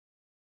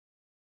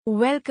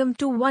Welcome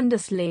to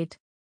Wonderslate.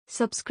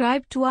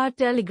 Subscribe to our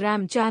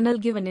Telegram channel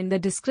given in the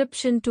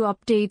description to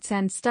updates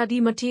and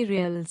study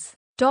materials.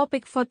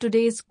 Topic for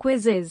today's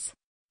quiz is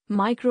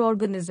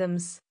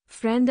microorganisms,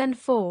 friend and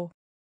foe.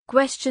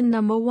 Question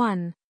number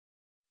 1.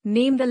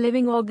 Name the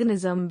living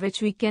organism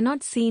which we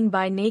cannot see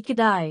by naked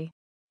eye.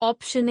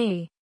 Option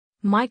A.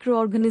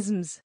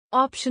 Microorganisms.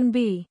 Option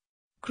B.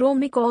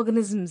 Chromic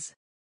organisms.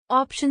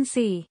 Option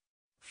C.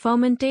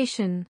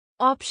 Fermentation.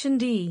 Option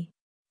D.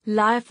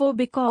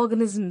 Lyophobic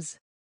organisms.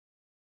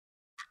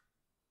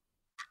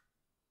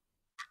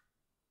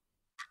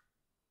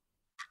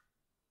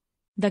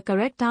 The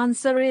correct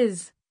answer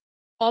is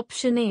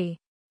Option A.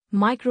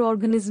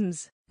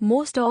 Microorganisms.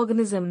 Most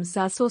organisms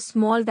are so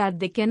small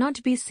that they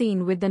cannot be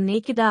seen with the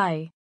naked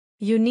eye.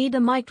 You need a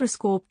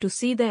microscope to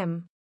see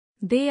them.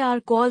 They are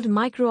called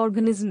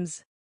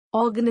microorganisms.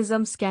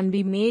 Organisms can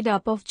be made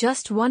up of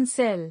just one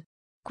cell.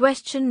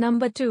 Question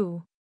number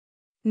 2.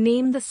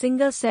 Name the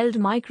single-celled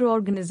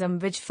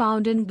microorganism which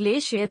found in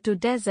glacier to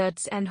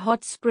deserts and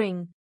hot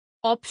spring.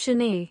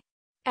 Option A.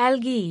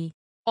 Algae.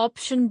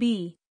 Option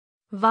B.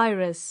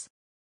 Virus.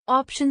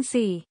 Option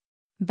C.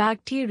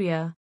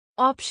 Bacteria.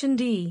 Option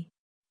D.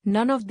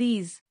 None of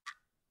these.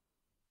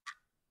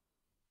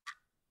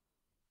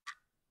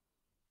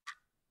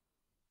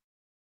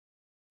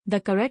 The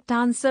correct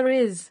answer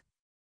is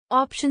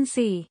Option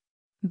C.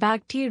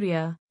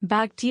 Bacteria.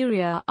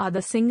 Bacteria are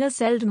the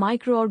single-celled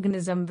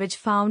microorganism which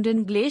found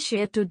in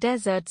glacier to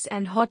deserts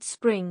and hot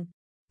spring.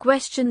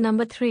 Question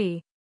number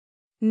 3.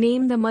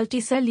 Name the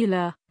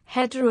multicellular,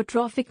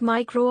 heterotrophic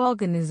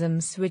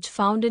microorganisms which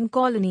found in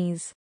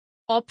colonies.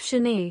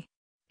 Option A.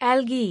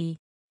 Algae.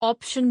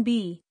 Option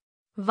B.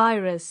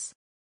 Virus.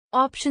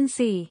 Option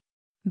C.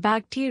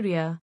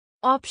 Bacteria.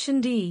 Option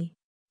D.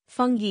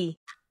 Fungi.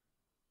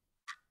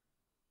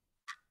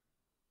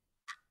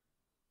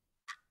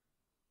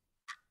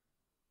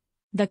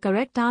 The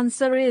correct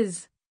answer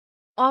is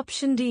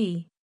Option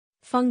D.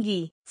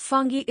 Fungi.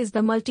 Fungi is the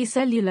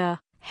multicellular,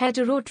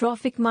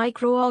 heterotrophic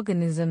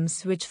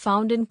microorganisms which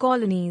found in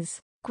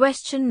colonies.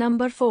 Question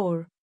number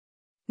 4.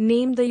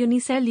 Name the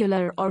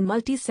unicellular or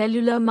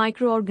multicellular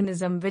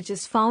microorganism which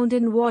is found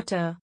in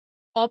water.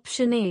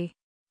 Option A.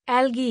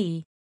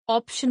 Algae.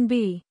 Option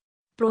B.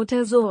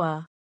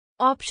 Protozoa.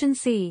 Option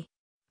C.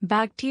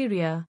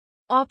 Bacteria.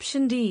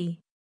 Option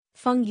D.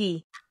 Fungi.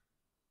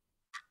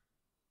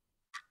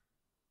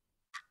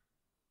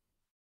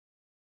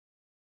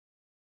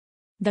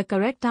 The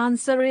correct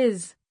answer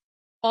is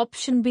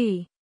Option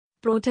B.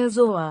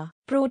 Protozoa.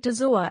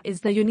 Protozoa is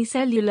the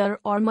unicellular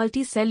or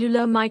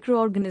multicellular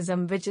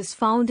microorganism which is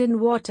found in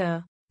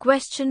water.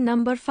 Question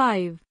number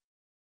 5.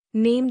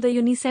 Name the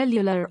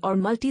unicellular or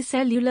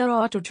multicellular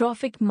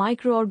autotrophic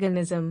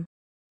microorganism.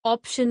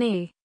 Option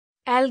A.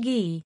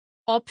 Algae.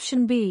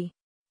 Option B.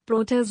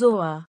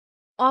 Protozoa.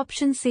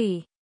 Option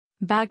C.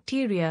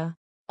 Bacteria.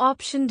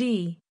 Option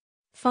D.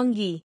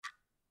 Fungi.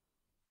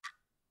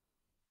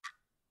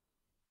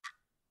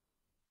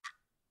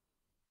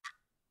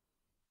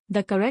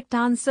 The correct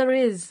answer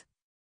is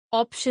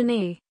Option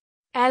A.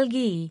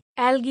 Algae.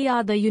 Algae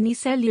are the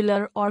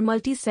unicellular or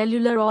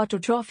multicellular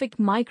autotrophic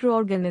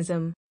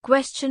microorganism.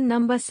 Question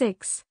number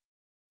 6.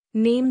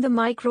 Name the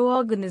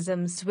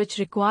microorganisms which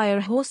require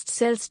host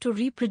cells to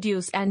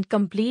reproduce and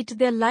complete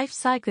their life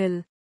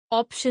cycle.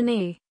 Option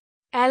A.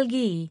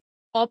 Algae.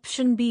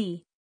 Option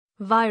B.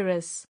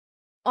 Virus.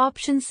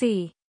 Option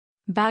C.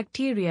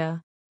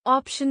 Bacteria.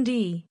 Option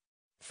D.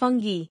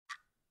 Fungi.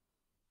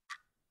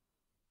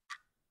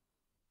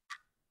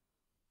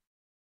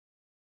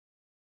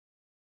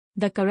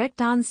 The correct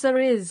answer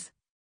is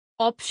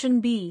Option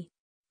B.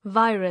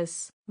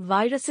 Virus.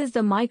 Virus is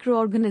the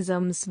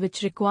microorganisms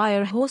which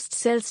require host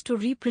cells to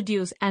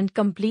reproduce and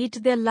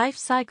complete their life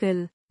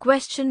cycle.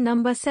 Question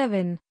number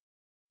 7.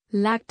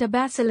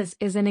 Lactobacillus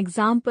is an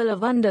example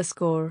of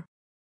underscore.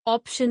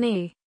 Option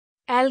A.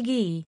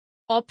 Algae.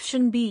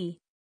 Option B.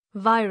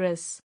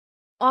 Virus.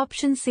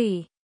 Option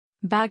C.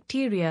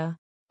 Bacteria.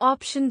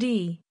 Option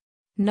D.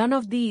 None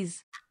of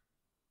these.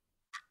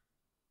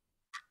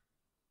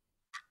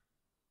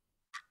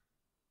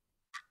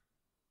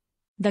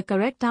 The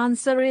correct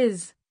answer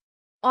is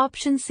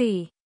Option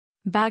C.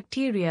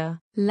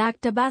 Bacteria.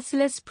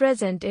 Lactobacillus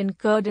present in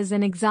curd is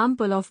an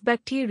example of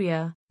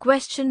bacteria.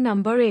 Question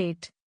number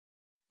 8.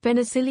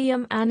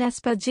 Penicillium and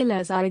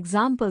Aspergillus are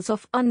examples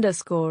of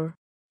underscore.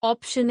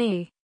 Option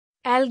A.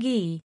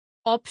 Algae.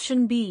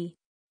 Option B.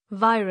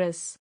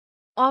 Virus.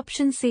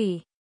 Option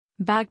C.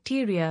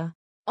 Bacteria.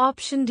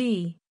 Option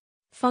D.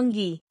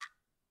 Fungi.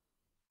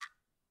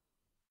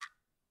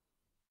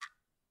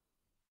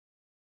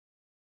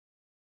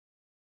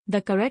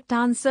 The correct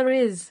answer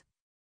is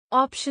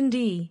Option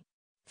D.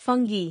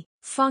 Fungi.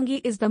 Fungi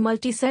is the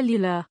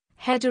multicellular,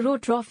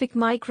 heterotrophic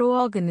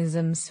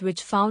microorganisms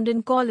which found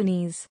in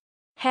colonies.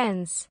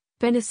 Hence,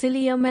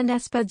 Penicillium and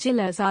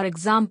Aspergillus are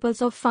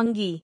examples of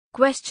fungi.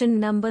 Question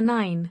number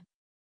 9.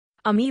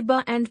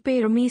 Amoeba and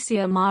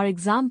paramecium are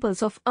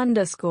examples of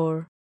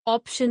underscore.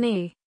 Option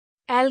A.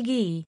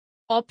 Algae.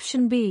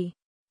 Option B.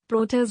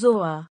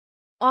 Protozoa.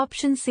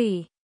 Option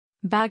C.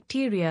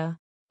 bacteria.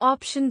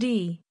 Option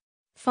D,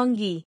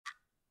 fungi.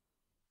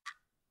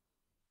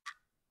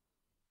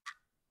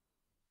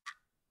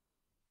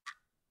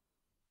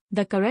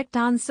 The correct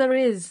answer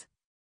is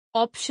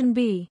option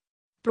B,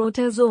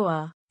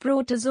 protozoa.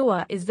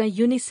 Protozoa is the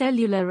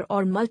unicellular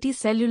or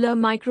multicellular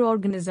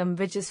microorganism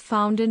which is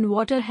found in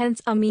water,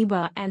 hence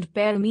amoeba and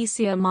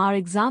paramecium are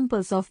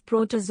examples of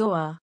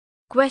protozoa.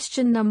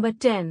 Question number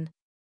 10.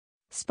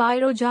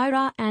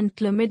 Spirogyra and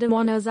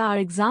chlamydomonas are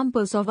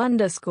examples of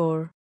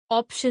underscore.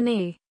 Option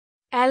A,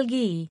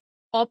 algae.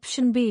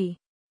 Option B,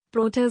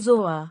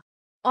 protozoa.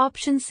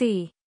 Option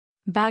C,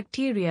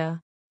 bacteria.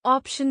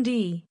 Option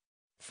D,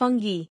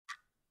 fungi.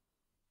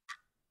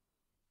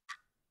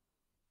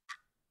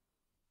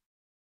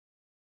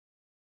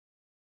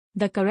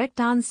 The correct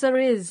answer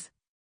is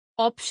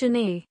option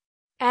A,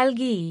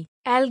 algae.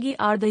 Algae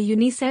are the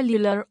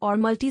unicellular or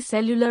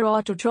multicellular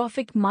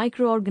autotrophic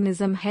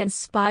microorganism,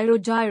 hence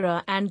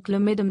Spirogyra and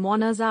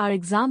chlamydomonas are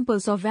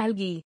examples of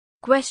algae.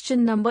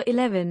 Question number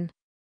 11.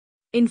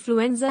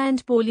 Influenza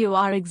and polio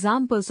are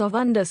examples of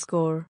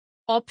underscore.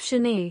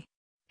 Option A,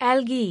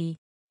 algae.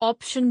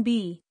 Option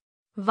B,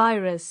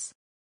 virus.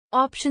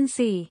 Option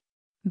C,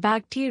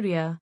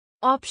 bacteria.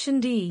 Option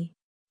D,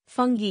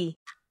 fungi.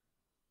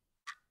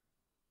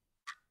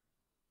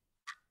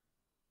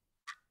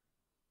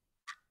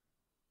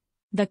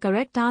 The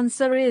correct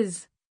answer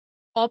is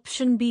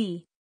option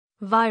B,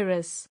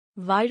 virus.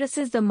 Virus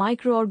is the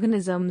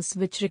microorganisms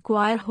which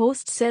require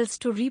host cells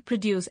to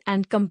reproduce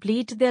and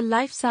complete their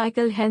life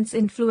cycle, hence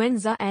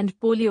influenza and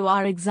polio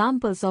are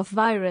examples of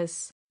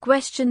virus.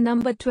 Question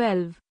number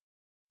 12.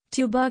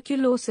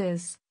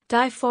 Tuberculosis,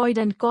 typhoid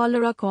and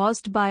cholera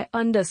caused by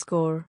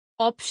underscore.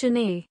 Option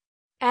A,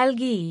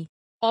 algae.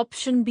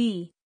 Option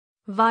B,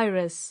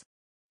 virus.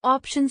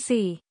 Option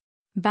C,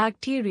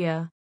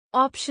 bacteria.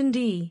 Option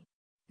D,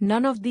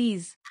 none of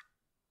these.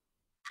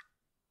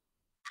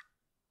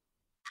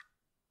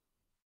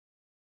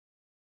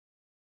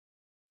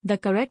 The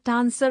correct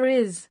answer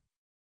is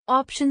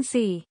option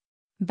C,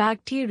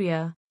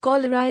 bacteria.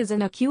 Cholera is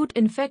an acute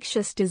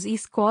infectious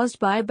disease caused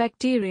by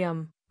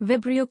bacterium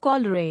Vibrio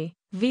cholerae,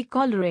 V.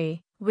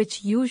 cholerae,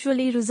 which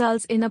usually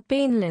results in a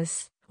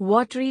painless,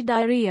 watery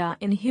diarrhea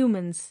in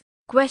humans.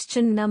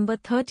 Question number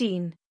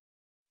 13.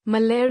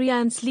 Malaria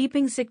and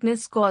sleeping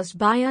sickness caused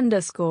by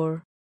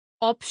underscore.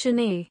 Option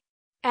A,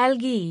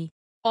 algae.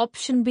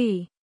 Option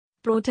B,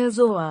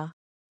 protozoa.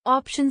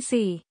 Option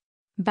C,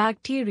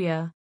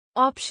 bacteria.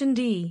 Option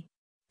D,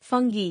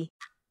 fungi.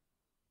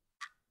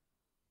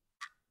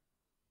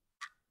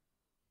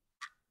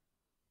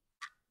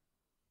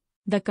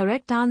 The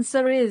correct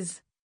answer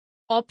is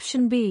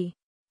option B,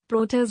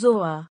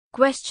 protozoa.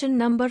 Question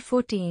number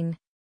 14.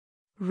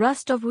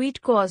 Rust of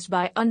wheat caused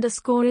by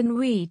underscore in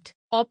wheat.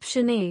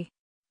 Option A,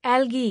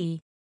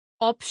 algae.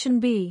 Option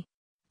B,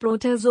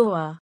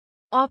 protozoa.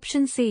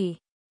 Option C,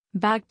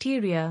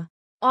 bacteria.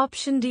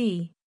 Option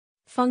D,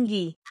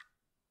 fungi.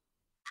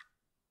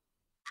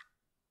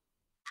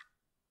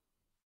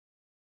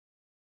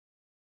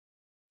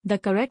 The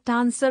correct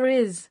answer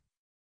is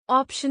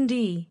option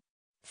D,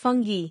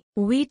 fungi.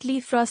 Wheat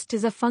leaf rust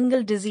is a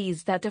fungal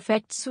disease that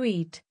affects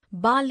wheat,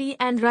 barley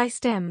and rice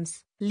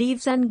stems,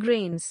 leaves and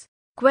grains.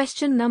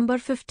 Question number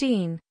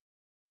 15.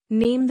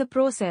 Name the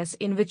process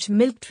in which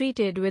milk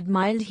treated with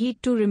mild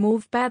heat to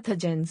remove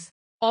pathogens.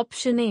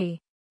 Option A,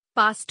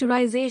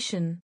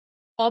 pasteurization.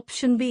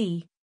 Option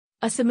B,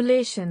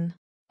 assimilation.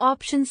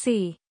 Option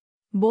C,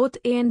 both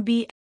A and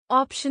B.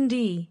 Option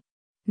D,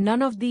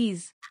 none of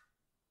these.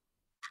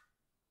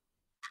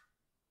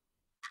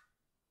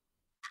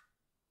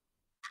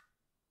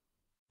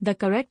 The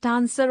correct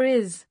answer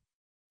is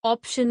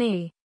option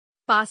A,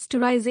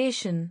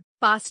 pasteurization.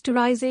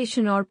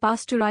 Pasteurization or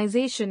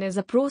pasteurization is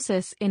a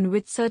process in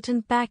which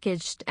certain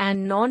packaged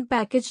and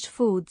non-packaged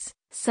foods,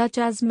 such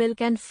as milk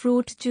and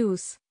fruit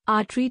juice,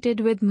 are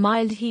treated with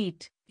mild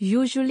heat,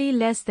 usually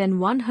less than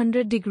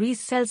 100 degrees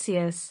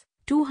Celsius,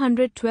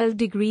 212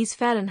 degrees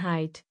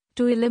Fahrenheit,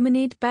 to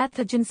eliminate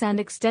pathogens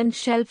and extend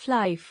shelf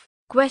life.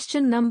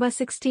 Question number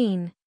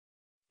 16.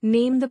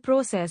 Name the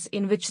process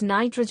in which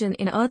nitrogen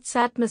in Earth's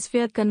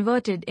atmosphere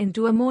converted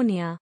into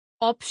ammonia.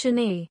 Option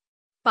A,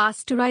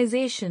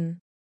 pasteurization.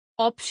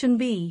 Option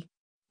B,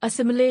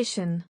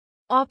 assimilation.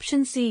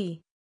 Option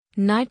C,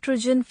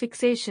 nitrogen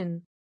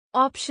fixation.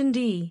 Option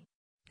D,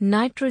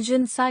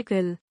 nitrogen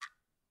cycle.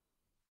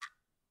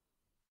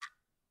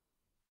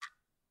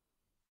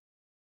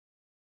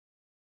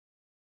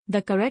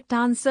 The correct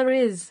answer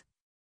is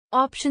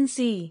option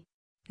C,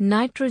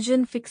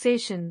 nitrogen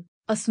fixation.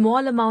 A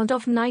small amount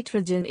of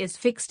nitrogen is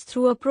fixed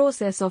through a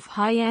process of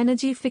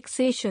high-energy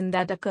fixation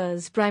that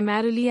occurs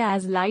primarily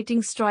as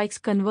lighting strikes,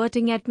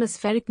 converting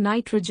atmospheric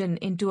nitrogen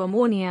into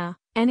ammonia,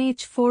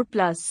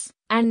 NH4+,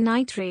 and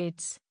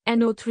nitrates,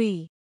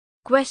 NO3.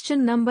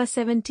 Question number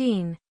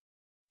 17.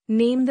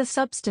 Name the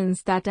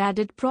substance that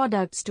added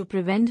products to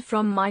prevent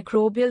from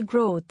microbial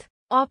growth.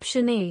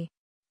 Option A,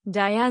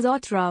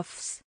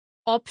 diazotrophs.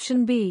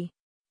 Option B,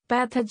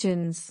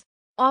 pathogens.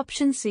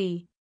 Option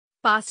C,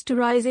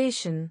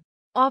 pasteurization.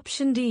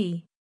 Option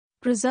D,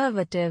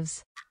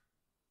 Preservatives.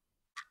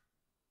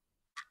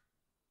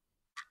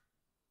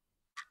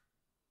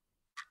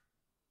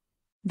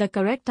 The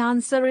correct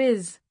answer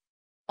is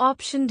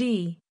option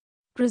D.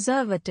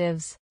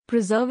 Preservatives.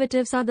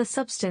 Preservatives are the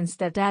substance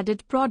that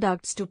added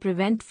products to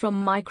prevent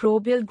from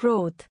microbial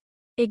growth.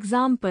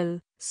 Example,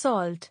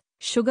 salt,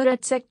 sugar,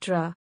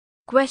 etc.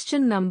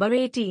 Question number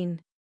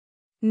 18.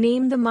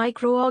 Name the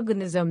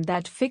microorganism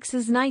that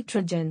fixes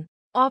nitrogen.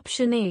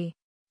 Option A.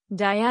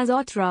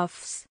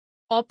 Diazotrophs.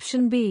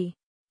 Option B.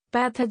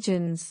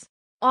 Pathogens.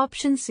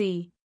 Option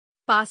C.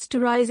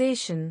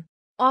 Pasteurization.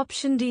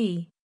 Option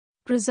D.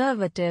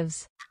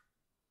 Preservatives.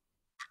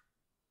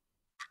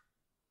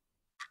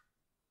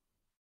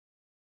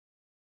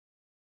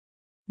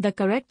 The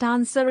correct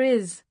answer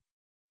is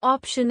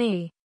option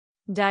A.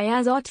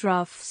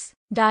 Diazotrophs.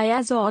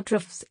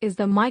 Diazotrophs is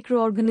the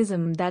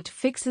microorganism that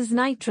fixes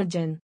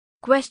nitrogen.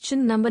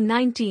 Question number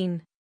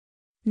 19.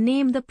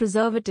 Name the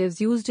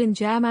preservatives used in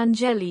jam and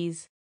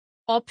jellies.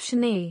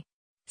 Option A.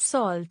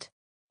 Salt.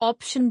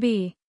 Option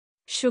B.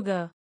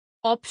 Sugar.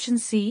 Option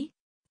C.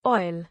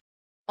 Oil.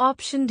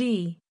 Option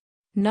D.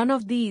 None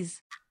of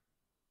these.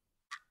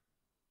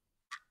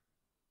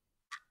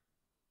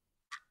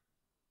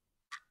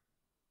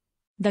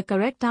 The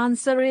correct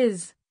answer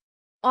is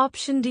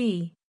option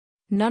D.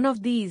 None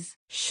of these.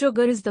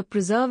 Sugar is the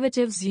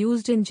preservatives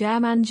used in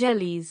jam and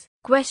jellies.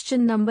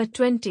 Question number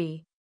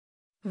 20.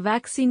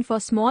 Vaccine for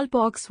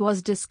smallpox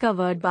was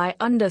discovered by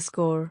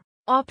underscore.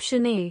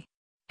 Option A.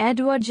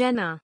 Edward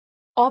Jenner.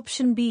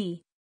 Option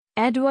B.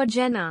 Edward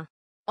Jenner.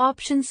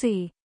 Option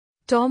C.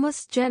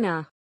 Thomas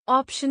Jenner.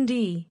 Option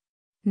D.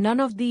 None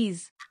of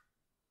these.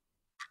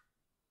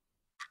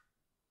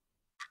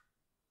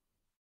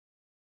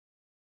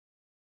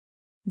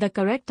 The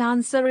correct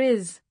answer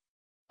is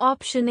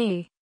option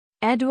A.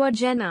 Edward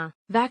Jenner.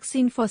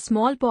 Vaccine for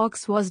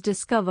smallpox was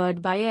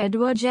discovered by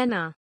Edward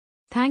Jenner.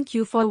 Thank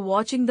you for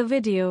watching the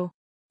video.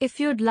 If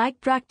you'd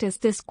like practice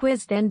this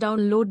quiz, then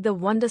download the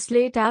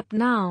Wonderslate app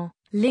now.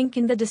 Link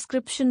in the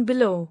description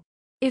below.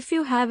 If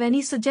you have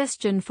any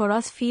suggestion for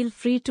us, feel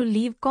free to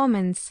leave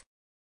comments.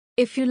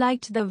 If you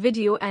liked the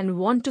video and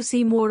want to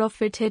see more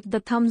of it, hit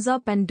the thumbs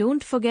up and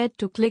don't forget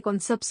to click on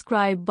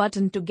subscribe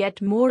button to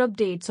get more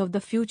updates of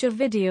the future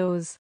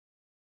videos.